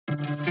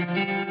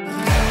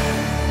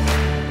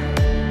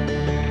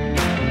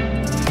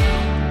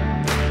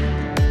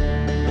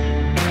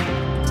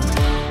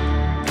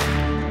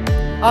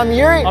I'm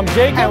Yuri. I'm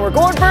Jacob. And we're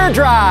going for a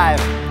drive.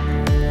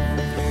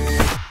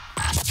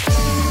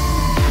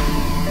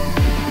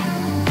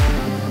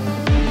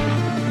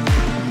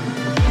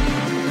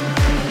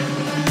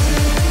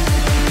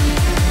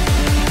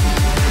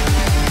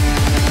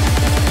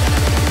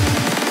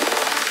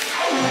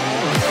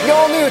 The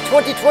all-new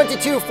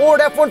 2022 Ford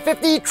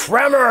F-150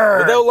 Tremor.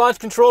 Without launch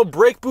control,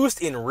 brake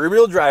boost in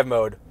rear-wheel drive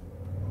mode.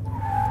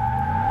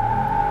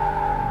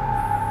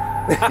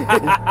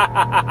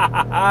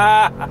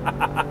 Yeah,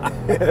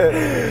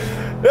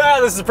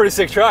 this is a pretty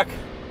sick truck.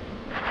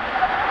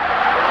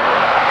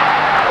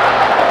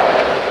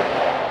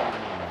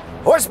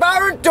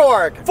 Horsepower and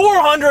torque.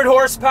 400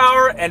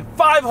 horsepower and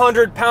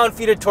 500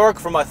 pound-feet of torque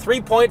from a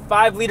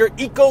 3.5-liter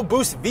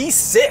EcoBoost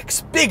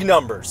V6. Big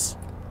numbers.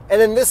 And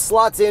then this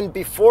slots in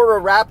before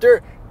a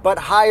Raptor, but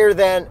higher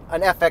than an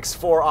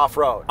FX4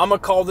 off-road. I'm gonna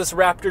call this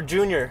Raptor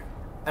Junior.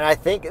 And I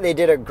think they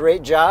did a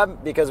great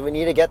job because we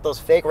need to get those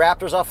fake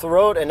Raptors off the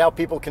road, and now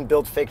people can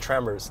build fake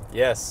Tremors.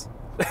 Yes.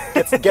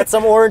 Get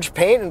some orange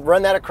paint and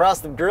run that across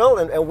the grill,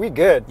 and we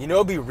good. You know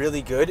it'd be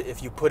really good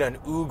if you put an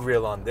ooh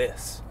grill on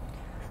this.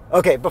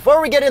 Okay,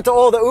 before we get into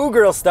all the ooh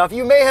grill stuff,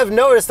 you may have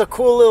noticed a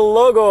cool little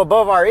logo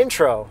above our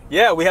intro.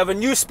 Yeah, we have a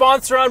new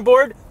sponsor on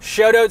board.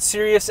 Shout out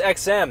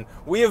SiriusXM.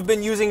 We have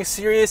been using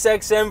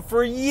SiriusXM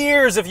for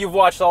years if you've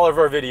watched all of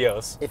our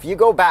videos. If you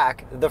go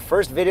back, the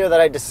first video that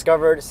I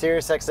discovered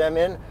SiriusXM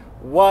in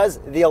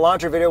was the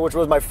Elantra video, which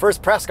was my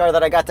first press car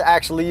that I got to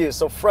actually use.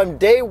 So from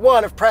day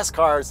one of press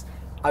cars,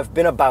 I've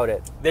been about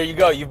it. There you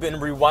go, you've been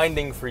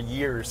rewinding for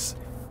years.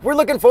 We're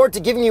looking forward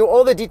to giving you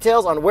all the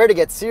details on where to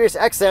get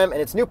SiriusXM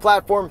and its new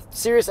platform,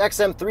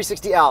 SiriusXM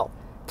 360L.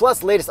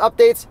 Plus latest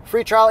updates,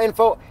 free trial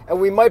info, and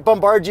we might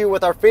bombard you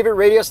with our favorite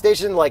radio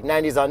station like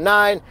 90s on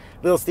 9,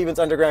 Little Steven's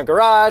Underground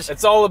Garage.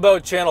 It's all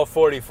about Channel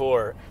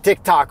 44.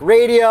 TikTok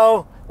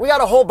Radio. We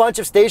got a whole bunch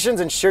of stations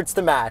and shirts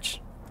to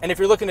match. And if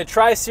you're looking to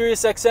try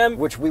SiriusXM,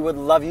 which we would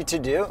love you to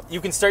do,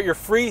 you can start your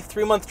free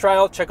 3-month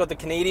trial. Check out the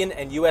Canadian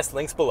and US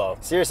links below.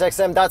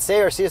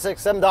 SiriusXM.ca or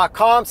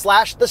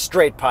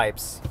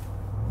SiriusXM.com/TheStraightPipes.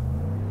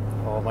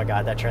 Oh my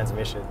God, that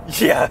transmission.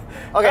 Yeah,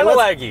 okay,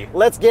 laggy.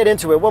 Let's get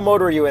into it. What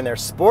mode were you in there?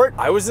 Sport?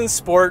 I was in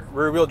sport,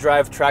 rear-wheel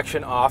drive,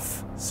 traction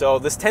off. So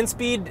this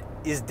 10-speed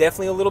is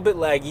definitely a little bit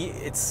laggy.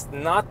 It's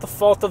not the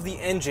fault of the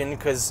engine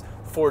because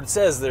Ford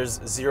says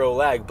there's zero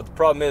lag, but the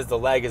problem is the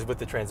lag is with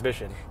the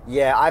transmission.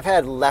 Yeah, I've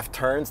had left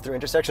turns through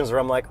intersections where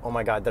I'm like, oh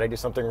my God, did I do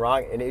something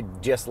wrong? And it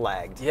just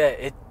lagged. Yeah,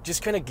 it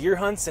just kind of gear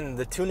hunts, and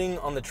the tuning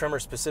on the Tremor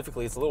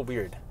specifically is a little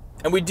weird.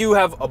 And we do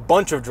have a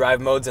bunch of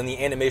drive modes, and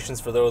the animations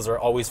for those are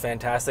always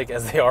fantastic,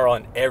 as they are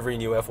on every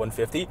new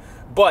F-150.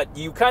 But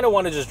you kind of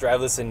want to just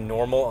drive this in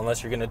normal,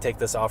 unless you're going to take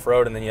this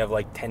off-road, and then you have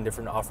like 10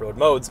 different off-road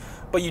modes.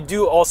 But you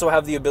do also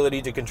have the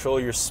ability to control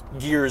your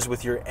gears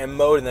with your M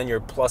mode, and then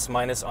your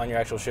plus-minus on your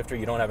actual shifter.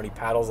 You don't have any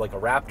paddles like a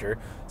Raptor.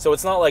 So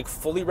it's not like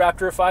fully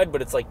Raptorified,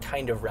 but it's like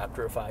kind of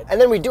Raptorified.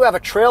 And then we do have a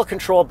trail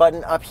control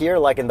button up here,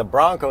 like in the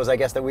Broncos, I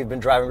guess, that we've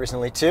been driving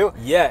recently too.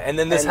 Yeah, and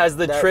then this has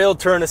the trail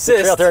turn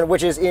assist. Trail turn,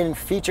 which is in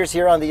features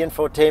here on the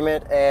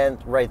infotainment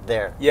and right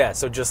there. Yeah,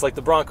 so just like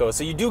the Bronco.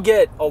 So you do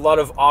get a lot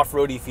of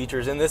off-roady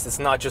features in this. It's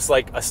not just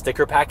like a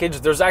sticker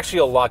package. There's actually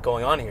a lot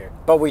going on here.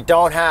 But we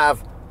don't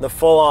have the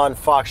full-on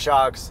Fox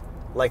shocks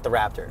like the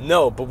Raptor.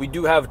 No, but we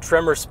do have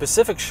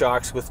Tremor-specific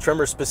shocks with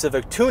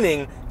Tremor-specific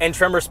tuning and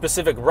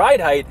Tremor-specific ride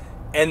height,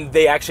 and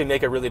they actually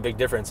make a really big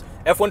difference.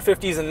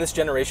 F-150s in this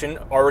generation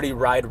already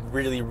ride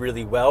really,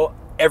 really well.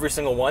 Every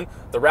single one.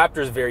 The Raptor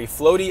is very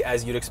floaty,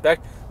 as you'd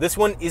expect. This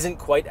one isn't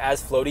quite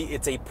as floaty.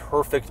 It's a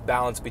perfect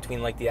balance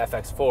between like the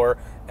FX4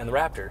 and the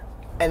Raptor.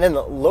 And then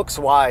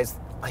looks-wise,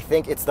 I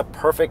think it's the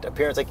perfect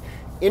appearance. Like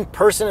in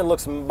person, it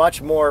looks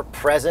much more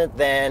present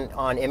than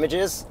on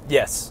images.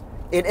 Yes.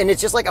 And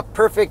it's just like a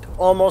perfect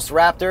almost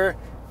Raptor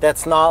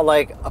that's not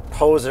like a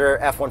poser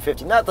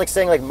F-150. Not like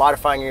saying like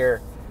modifying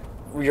your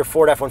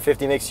Ford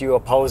F-150 makes you a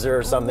poser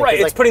or something. Right,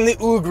 it's like, putting the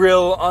ooh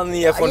grill on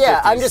the F-150.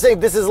 Yeah, I'm just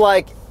saying this is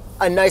like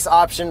a nice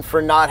option for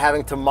not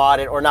having to mod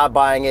it or not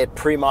buying it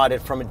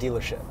pre-modded from a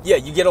dealership. Yeah,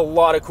 you get a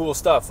lot of cool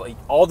stuff, like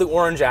all the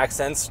orange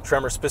accents,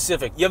 Tremor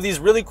specific. You have these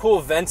really cool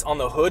vents on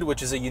the hood,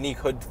 which is a unique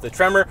hood to the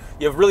Tremor.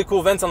 You have really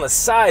cool vents on the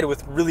side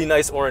with really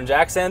nice orange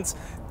accents.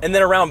 And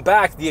then around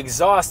back, the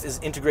exhaust is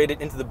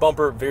integrated into the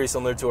bumper, very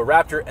similar to a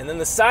Raptor. And then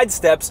the side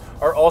steps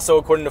are also,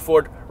 according to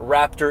Ford,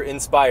 Raptor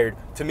inspired.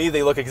 To me,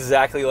 they look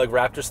exactly like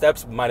Raptor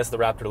steps, minus the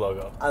Raptor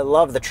logo. I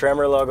love the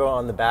Tremor logo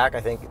on the back.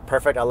 I think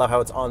perfect. I love how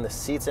it's on the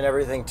seats and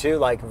everything too.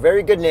 Like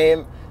very good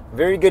name,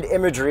 very good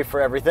imagery for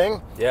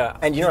everything. Yeah.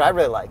 And you know what I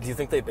really like? Do you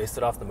think they based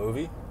it off the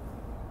movie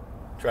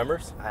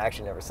Tremors? I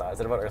actually never saw it. Is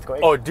it about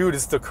earthquakes? Oh, dude,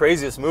 it's the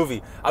craziest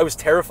movie. I was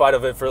terrified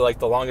of it for like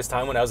the longest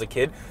time when I was a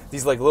kid.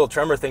 These like little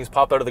Tremor things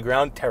pop out of the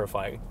ground,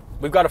 terrifying.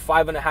 We've got a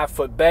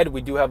 5.5-foot bed.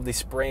 We do have the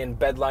spray and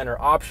bed liner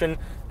option,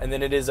 and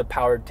then it is a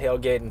powered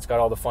tailgate, and it's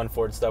got all the fun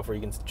Ford stuff where you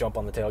can jump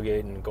on the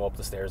tailgate and go up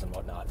the stairs and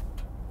whatnot.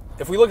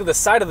 If we look at the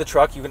side of the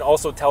truck, you can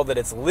also tell that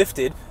it's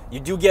lifted. You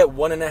do get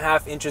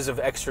 1.5 inches of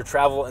extra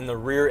travel in the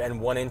rear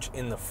and 1 inch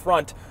in the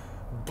front.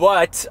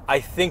 But I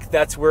think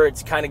that's where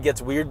it kind of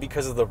gets weird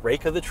because of the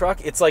rake of the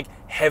truck. It's like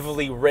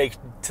heavily raked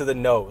to the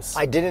nose.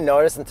 I didn't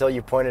notice until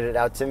you pointed it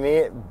out to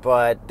me,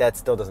 but that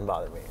still doesn't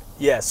bother me.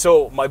 Yeah,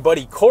 so my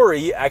buddy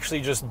Corey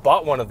actually just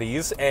bought one of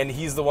these, and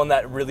he's the one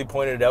that really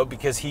pointed it out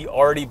because he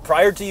already,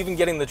 prior to even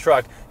getting the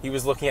truck, he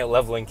was looking at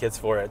leveling kits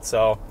for it.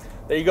 So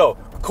there you go.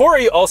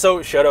 Corey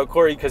also, shout out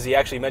Corey, because he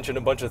actually mentioned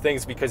a bunch of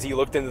things because he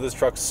looked into this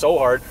truck so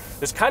hard.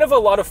 There's kind of a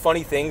lot of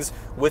funny things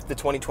with the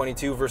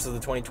 2022 versus the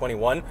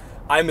 2021.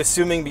 I'm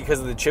assuming because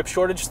of the chip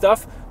shortage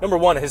stuff. Number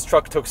one, his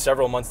truck took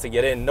several months to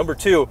get in. Number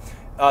two,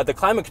 the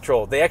climate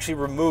control. They actually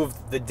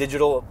removed the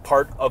digital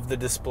part of the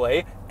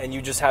display, and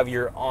you just have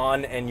your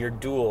on and your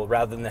dual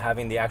rather than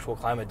having the actual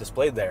climate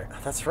displayed there.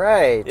 That's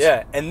right.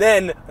 Yeah, and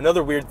then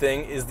another weird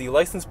thing is the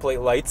license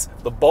plate lights.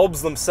 The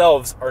bulbs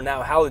themselves are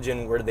now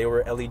halogen where they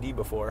were LED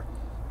before.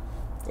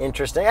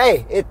 Interesting.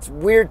 Hey, it's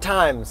weird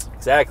times.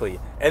 Exactly.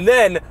 And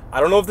then,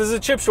 I don't know if this is a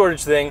chip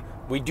shortage thing,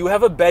 we do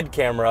have a bed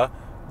camera,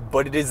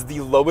 but it is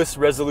the lowest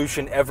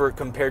resolution ever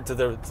compared to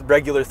the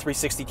regular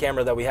 360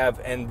 camera that we have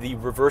and the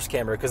reverse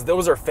camera, because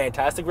those are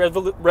fantastic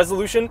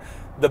resolution.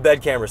 The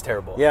bed camera is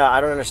terrible. Yeah,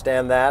 I don't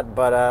understand that,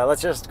 but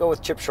let's just go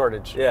with chip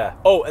shortage. Yeah.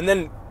 Oh, and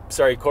then,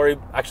 sorry, Corey.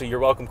 Actually, you're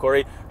welcome,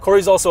 Corey.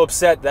 Corey's also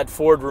upset that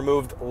Ford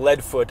removed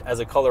lead foot as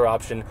a color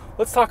option.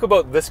 Let's talk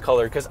about this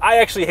color, because I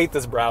actually hate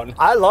this brown.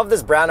 I love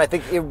this brown. I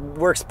think it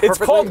works perfectly. It's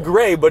called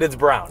gray, but it's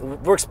brown. It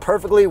works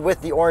perfectly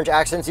with the orange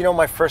accents. You know,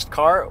 my first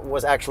car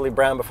was actually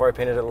brown before I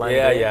painted it lime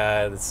green.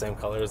 Yeah, the same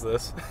color as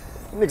this.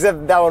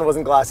 Except that one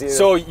wasn't glossy.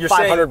 So you're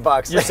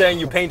 $500. You're saying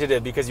you painted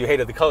it because you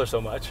hated the color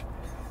so much.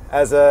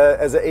 As an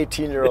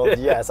 18-year-old,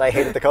 yes, I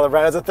hated the color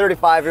brown. As a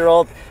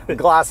 35-year-old,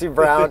 glossy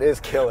brown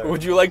is killer.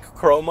 Would you like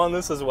chrome on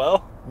this as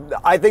well?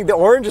 I think the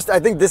orange, I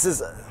think this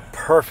is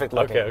perfect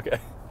looking. Okay.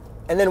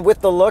 And then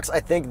with the looks, I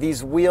think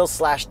these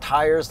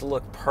wheels/tires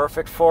look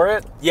perfect for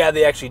it. Yeah,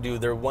 they actually do.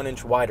 They're 1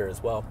 inch wider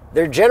as well.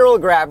 They're General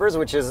Grabbers,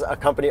 which is a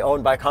company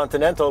owned by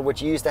Continental,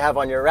 which you used to have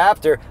on your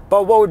Raptor.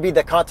 But what would be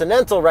the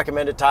Continental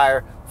recommended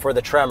tire for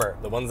the Tremor?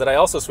 The ones that I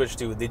also switched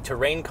to, the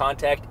Terrain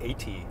Contact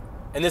AT.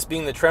 And this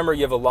being the Tremor,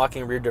 you have a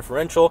locking rear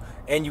differential,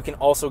 and you can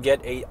also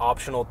get a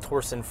optional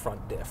Torsen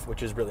front diff,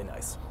 which is really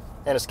nice.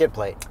 And a skid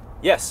plate.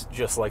 Yes,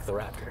 just like the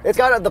Raptor. It's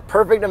got the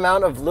perfect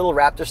amount of little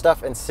Raptor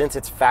stuff, and since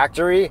it's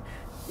factory,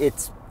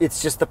 it's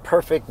just the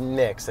perfect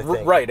mix, I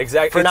think. Right,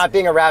 exactly. For not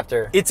being a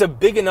Raptor. It's a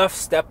big enough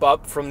step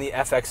up from the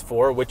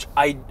FX4, which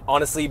I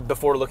honestly,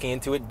 before looking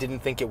into it,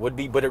 didn't think it would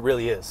be, but it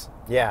really is.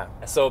 Yeah.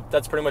 So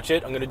that's pretty much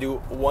it. I'm going to do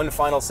one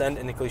final send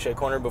in the cliche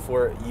corner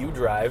before you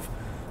drive.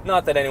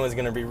 Not that anyone's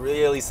going to be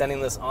really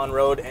sending this on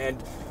road,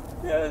 and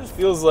yeah, it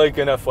feels like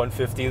an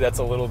F-150 that's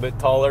a little bit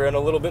taller and a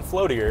little bit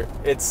floatier.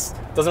 It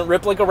doesn't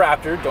rip like a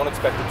Raptor, don't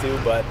expect it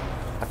to, but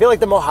I feel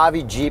like the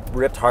Mojave Jeep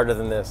ripped harder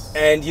than this.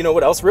 And you know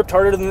what else ripped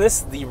harder than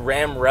this? The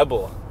Ram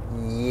Rebel.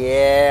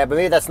 Yeah, but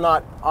maybe that's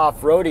not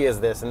off-roady as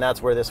this, and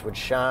that's where this would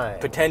shine.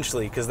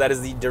 Potentially, because that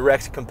is the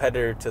direct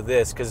competitor to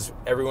this, because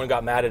everyone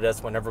got mad at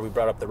us whenever we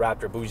brought up the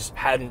Raptor, but we just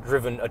hadn't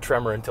driven a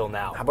Tremor until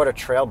now. How about a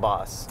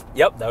Trailboss?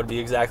 Yep, that would be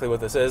exactly what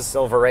this is.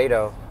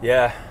 Silverado.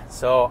 Yeah,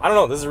 so I don't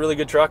know, this is a really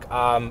good truck.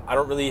 I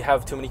don't really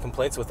have too many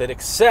complaints with it,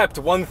 except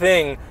one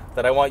thing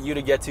that I want you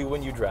to get to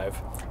when you drive.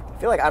 I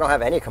feel like I don't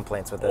have any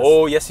complaints with this.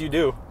 Oh, yes you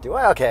do. Do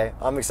I? Okay,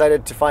 I'm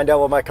excited to find out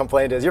what my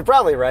complaint is. You're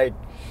probably right.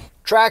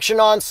 Traction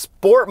on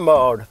sport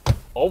mode.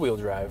 All-wheel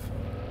drive.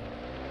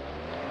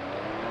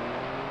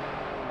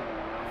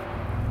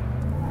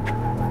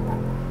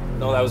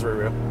 No, that was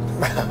rear.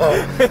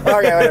 Okay,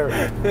 whatever.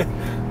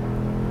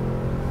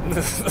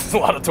 That's a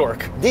lot of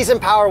torque.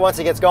 Decent power once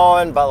it gets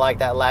going, but like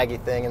that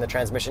laggy thing in the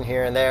transmission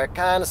here and there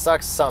kind of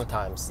sucks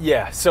sometimes.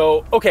 Yeah,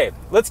 so, okay,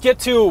 let's get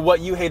to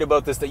what you hate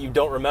about this that you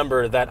don't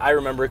remember that I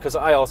remember because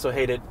I also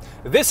hate it.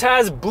 This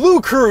has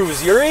Blue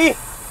Cruise, Yuri.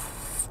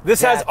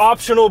 This has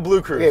optional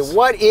Blue Cruise. Okay,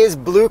 what is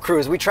Blue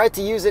Cruise? We tried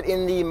to use it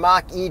in the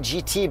Mach-E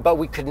GT, but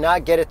we could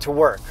not get it to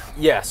work.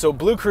 Yeah, so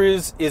Blue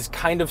Cruise is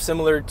kind of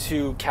similar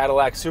to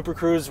Cadillac Super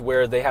Cruise,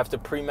 where they have to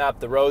pre-map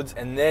the roads,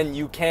 and then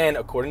you can,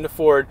 according to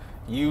Ford,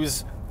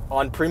 use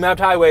on pre-mapped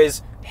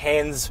highways,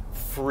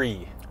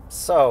 hands-free.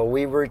 So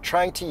we were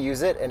trying to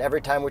use it, and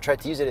every time we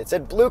tried to use it, it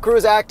said Blue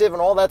Cruise active and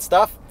all that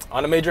stuff.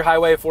 On a major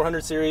highway,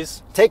 400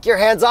 series. Take your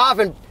hands off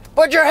and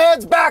put your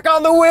hands back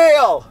on the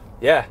wheel.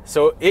 Yeah,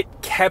 so it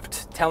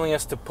kept telling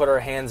us to put our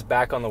hands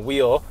back on the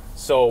wheel,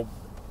 so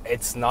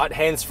it's not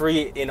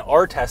hands-free in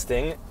our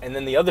testing. And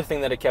then the other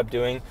thing that it kept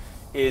doing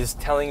is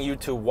telling you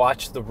to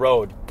watch the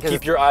road.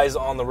 Keep your eyes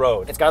on the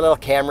road. It's got a little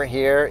camera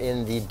here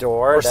in the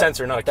door. Or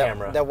sensor, not a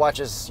camera. That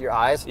watches your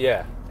eyes.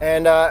 Yeah.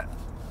 And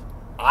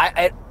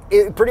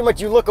it pretty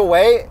much, you look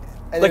away.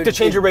 And like to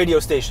change your radio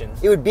station.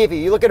 It would beep at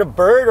you. You look at a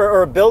bird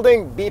or a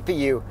building, beep at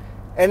you.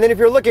 And then if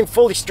you're looking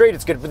fully straight,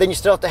 it's good, but then you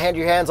still have to hand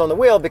your hands on the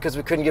wheel because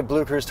we couldn't get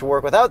Blue Cruise to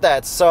work without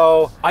that.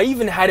 So I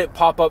even had it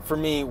pop up for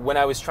me when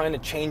I was trying to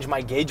change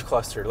my gauge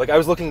cluster. Like I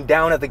was looking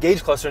down at the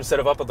gauge cluster instead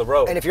of up at the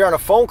road. and if you're on a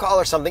phone call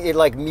or something, it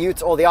like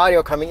mutes all the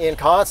audio coming in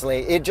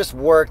constantly. It just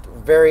worked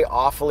very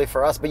awfully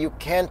for us, but you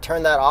can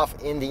turn that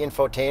off in the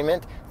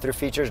infotainment through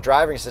features,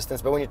 driving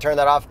assistance. But when you turn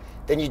that off,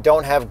 then you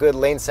don't have good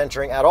lane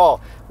centering at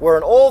all. Where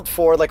an old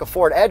Ford, like a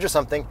Ford Edge or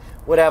something,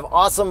 would have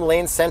awesome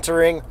lane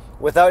centering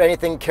without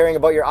anything caring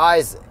about your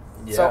eyes.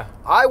 Yeah. So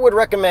I would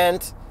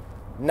recommend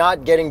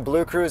not getting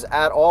Blue Cruise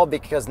at all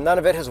because none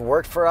of it has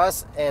worked for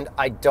us, and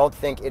I don't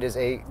think it is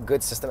a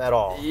good system at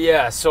all.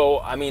 Yeah, so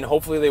I mean,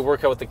 hopefully they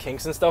work out with the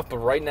kinks and stuff, but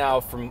right now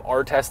from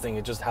our testing,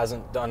 it just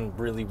hasn't done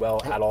really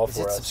well at all for us.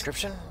 Is it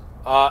subscription?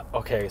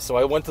 Okay, so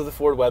I went to the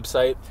Ford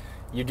website.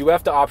 You do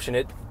have to option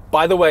it.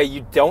 By the way,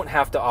 you don't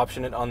have to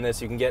option it on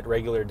this. You can get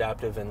regular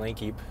adaptive and lane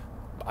keep.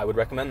 I would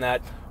recommend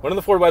that. Went on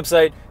the Ford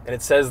website, and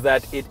it says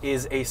that it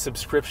is a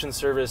subscription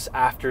service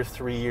after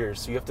 3 years.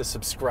 So you have to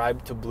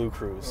subscribe to Blue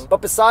Cruise.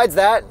 But besides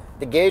that,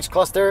 the gauge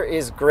cluster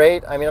is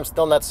great. I mean, I'm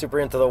still not super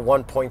into the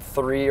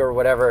 1.3 or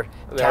whatever.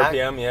 The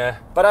RPM, yeah.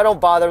 But I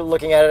don't bother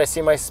looking at it. I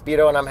see my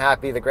speedo and I'm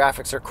happy. The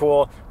graphics are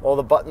cool. All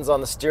the buttons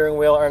on the steering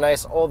wheel are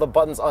nice. All the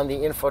buttons on the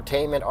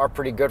infotainment are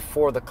pretty good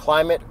for the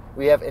climate.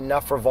 We have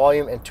enough for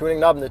volume and tuning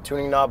knob, and the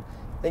tuning knob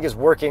I think is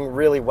working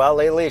really well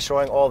lately,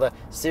 showing all the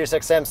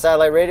SiriusXM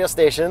satellite radio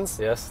stations.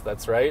 Yes,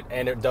 that's right.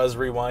 And it does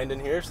rewind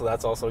in here, so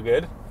that's also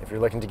good. If you're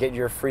looking to get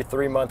your free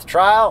 3-month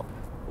trial,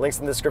 links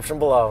in the description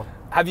below.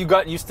 Have you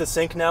got used to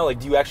sync now? Like,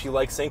 do you actually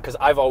like sync? Because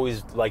I've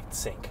always liked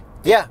sync.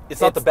 Yeah.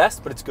 It's not the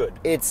best, but it's good.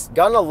 It's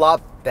gotten a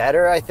lot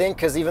better, I think,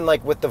 because even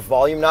like with the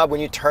volume knob,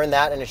 when you turn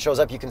that and it shows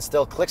up, you can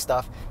still click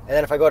stuff. And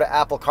then if I go to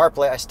Apple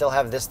CarPlay, I still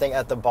have this thing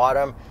at the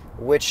bottom,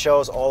 which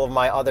shows all of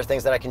my other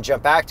things that I can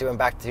jump back to and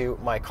back to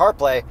my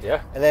CarPlay.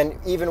 Yeah. And then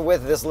even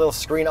with this little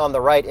screen on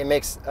the right, it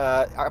makes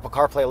Apple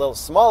CarPlay a little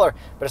smaller,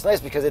 but it's nice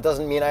because it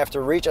doesn't mean I have to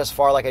reach as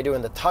far like I do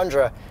in the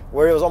Tundra,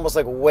 where it was almost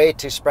like way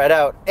too spread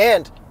out.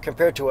 And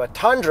compared to a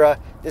Tundra,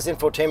 this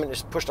infotainment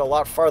is pushed a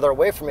lot farther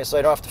away from me, so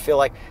I don't have to feel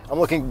like I'm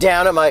looking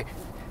down at my,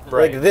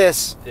 like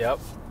this. Yep.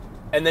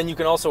 And then you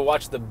can also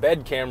watch the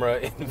bed camera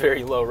in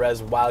very low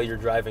res while you're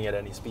driving at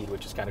any speed,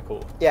 which is kind of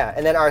cool. Yeah,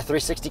 and then our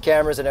 360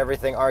 cameras and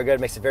everything are good. It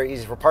makes it very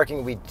easy for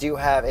parking. We do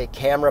have a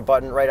camera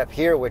button right up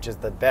here, which is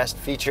the best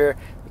feature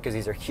because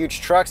these are huge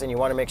trucks and you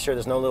want to make sure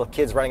there's no little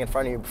kids running in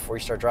front of you before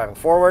you start driving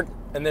forward.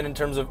 And then in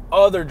terms of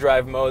other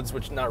drive modes,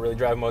 which not really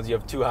drive modes, you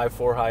have 2 high,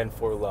 4 high, and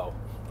 4 low.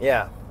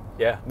 Yeah.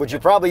 Yeah. Which you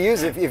probably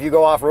use if you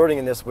go off-roading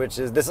in this, which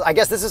is, I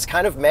guess this is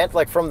kind of meant,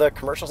 like from the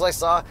commercials I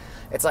saw,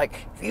 it's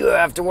like, you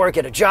have to work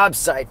at a job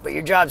site, but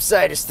your job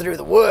site is through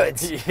the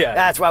woods. Yeah.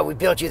 That's why we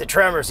built you the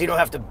Tremor, so you don't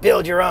have to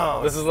build your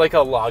own. This is like a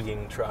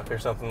logging truck or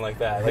something like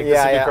that. Like,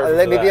 yeah.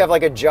 Maybe you have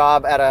like a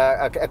job at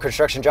a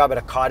construction job at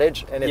a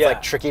cottage, and it's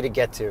like tricky to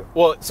get to.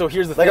 Well, so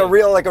here's the thing.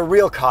 Like a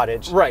real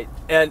cottage. Right.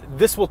 And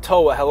this will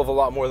tow a hell of a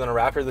lot more than a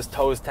Raptor. This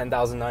tow is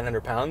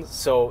 10,900 pounds,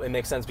 so it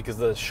makes sense because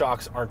the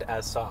shocks aren't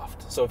as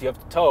soft. So if you have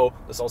to tow,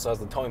 this also has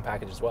the towing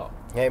package as well.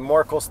 Okay,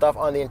 more cool stuff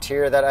on the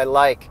interior that I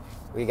like.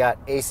 We got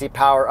AC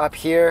power up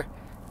here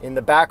in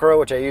the back row,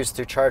 which I used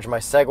to charge my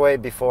Segway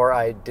before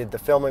I did the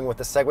filming with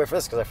the Segway for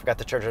this because I forgot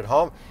to charge it at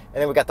home.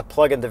 And then we got the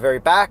plug in the very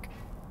back.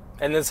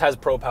 And this has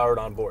Pro Powered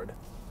on board.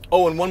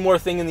 Oh, and one more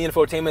thing in the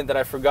infotainment that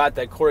I forgot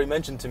that Corey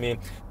mentioned to me.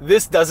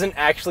 This doesn't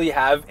actually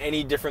have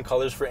any different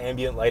colors for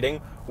ambient lighting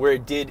where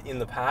it did in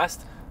the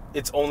past.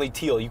 It's only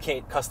teal. You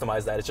can't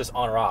customize that. It's just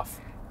on or off.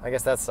 I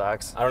guess that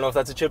sucks. I don't know if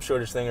that's a chip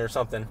shortage thing or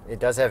something.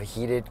 It does have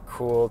heated,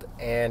 cooled,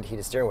 and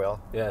heated steering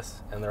wheel.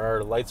 Yes, and there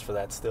are lights for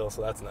that still,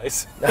 so that's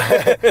nice.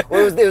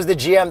 Well, it was the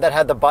GM that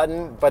had the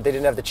button, but they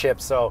didn't have the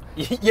chip, so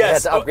yes. they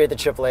had to upgrade the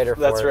chip later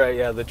for it. That's right,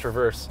 yeah, the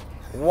Traverse.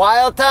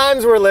 Wild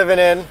times we're living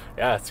in.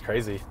 Yeah, it's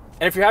crazy.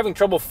 And if you're having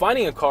trouble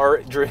finding a car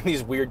during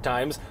these weird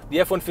times, the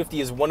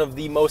F-150 is one of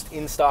the most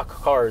in-stock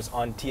cars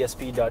on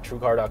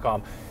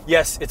tsp.truecar.com.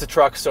 Yes, it's a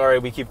truck. Sorry,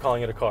 we keep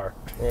calling it a car.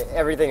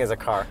 Everything is a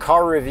car.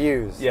 Car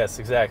reviews. Yes,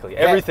 exactly.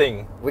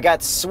 Everything. We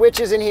got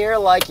switches in here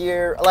like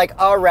a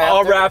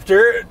Raptor.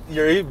 A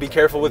Raptor. Be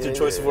careful with your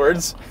choice of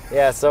words.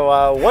 Yeah,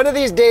 so one of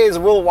these days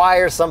we'll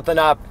wire something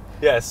up.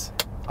 Yes.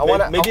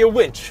 Maybe a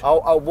winch.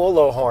 A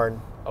Wolo horn.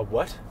 A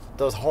what?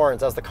 Those horns,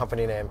 that's the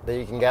company name. That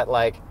you can get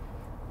like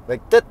air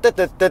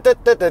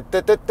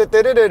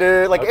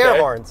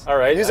horns. All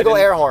right. Musical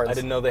air horns. I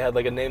didn't know they had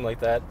like a name like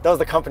that. That was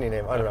the company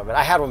name. I don't know, but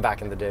I had one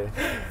back in the day.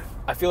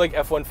 I feel like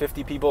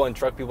F-150 people and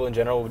truck people in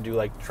general would do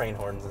like train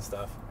horns and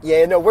stuff.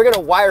 Yeah, no, we're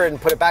gonna wire it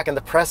and put it back in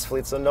the press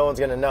fleet so no one's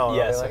gonna know.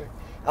 Yes.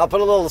 I'll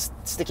put a little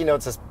sticky note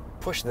that says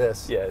push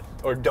this. Yeah,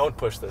 or don't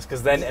push this,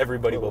 because then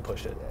everybody will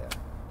push it. Yeah.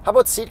 How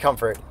about seat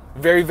comfort?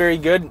 Very, very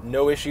good.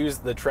 No issues.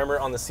 The Tremor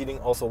on the seating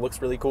also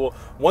looks really cool.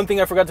 One thing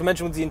I forgot to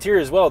mention with the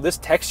interior as well, this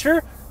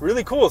texture,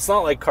 really cool. It's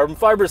not like carbon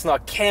fiber, it's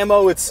not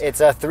camo, it's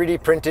a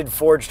 3D printed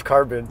forged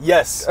carbon.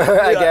 Yes.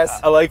 I guess.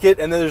 I like it.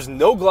 And then there's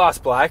no gloss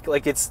black.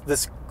 Like, it's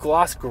this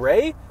gloss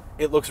gray.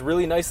 It looks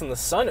really nice in the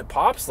sun. It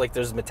pops. Like,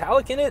 there's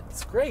metallic in it.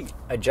 It's great.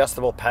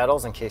 Adjustable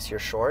pedals in case you're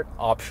short.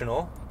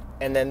 Optional.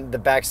 And then the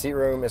back seat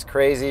room is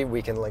crazy.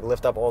 We can like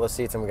lift up all the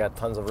seats, and we got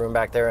tons of room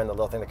back there. And the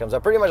little thing that comes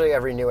up, pretty much like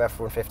every new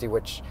F-150,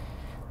 which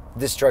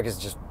this truck is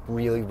just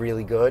really,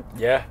 really good.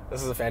 Yeah,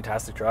 this is a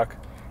fantastic truck.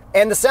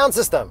 And the sound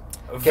system.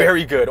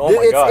 Very good. Oh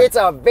my God. It's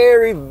a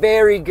very,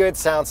 very good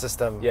sound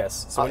system.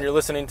 Yes. So when you're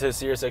listening to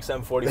Sirius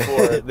XM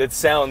 44, it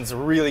sounds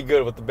really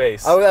good with the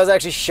bass. I was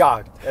actually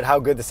shocked at how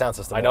good the sound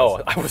system was. I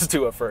know. I was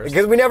too at first.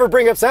 Because we never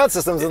bring up sound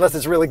systems unless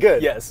it's really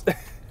good. Yes.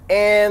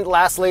 And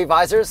lastly,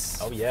 visors.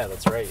 Oh yeah,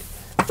 that's right.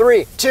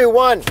 3, 2,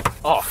 1.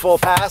 Oh, Full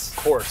pass. of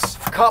course.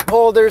 Cup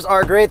holders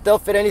are great. They'll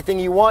fit anything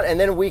you want. And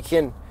then we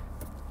can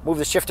move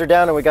the shifter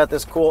down, and we got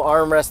this cool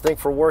armrest thing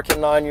for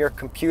working on your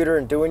computer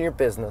and doing your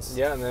business.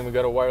 Yeah, and then we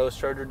got a wireless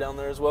charger down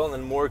there as well, and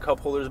then more cup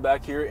holders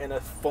back here and a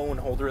phone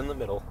holder in the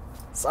middle.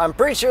 So I'm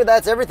pretty sure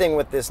that's everything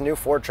with this new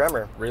Ford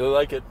Tremor. Really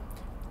like it.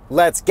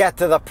 Let's get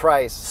to the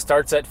price.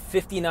 Starts at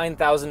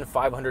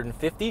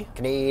 $59,550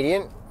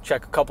 Canadian.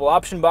 Check a couple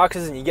option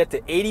boxes and you get to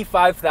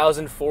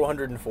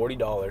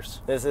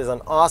 $85,440. This is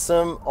an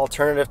awesome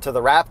alternative to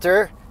the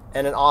Raptor,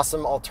 and an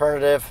awesome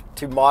alternative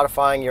to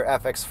modifying your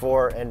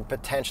FX4 and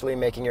potentially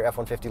making your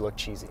F-150 look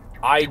cheesy.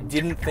 I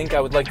didn't think I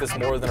would like this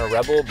more than a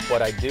Rebel,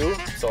 but I do,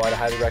 so I'd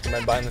highly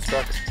recommend buying this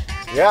truck.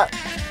 Yeah.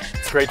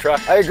 It's a great truck.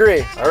 I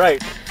agree. All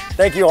right.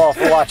 Thank you all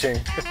for watching.